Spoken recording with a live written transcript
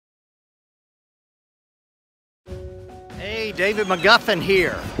Hey, David McGuffin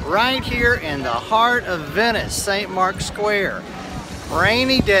here, right here in the heart of Venice, St. Mark's Square.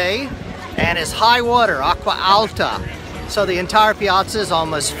 Rainy day, and it's high water, Aqua Alta. So the entire piazza is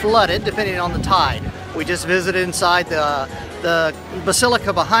almost flooded, depending on the tide. We just visited inside the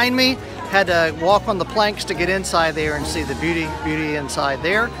basilica behind me. Had to walk on the planks to get inside there and see the beauty inside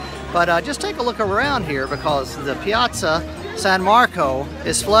there. But just take a look around here, because the Piazza San Marco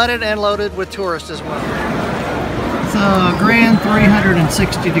is flooded and loaded with tourists as well. It's a grand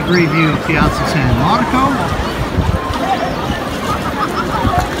 360-degree view of Piazza San Marco.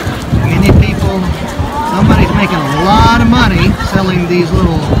 Many people, somebody's making a lot of money selling these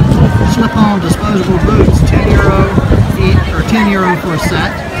little slip-on disposable boots, €10 each, or €10 for a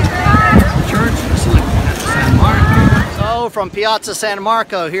set. The church, San Marco. So from Piazza San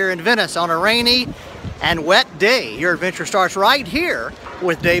Marco here in Venice on a rainy and wet day, your adventure starts right here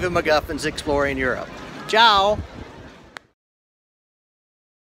with David McGuffin's Exploring Europe. Ciao!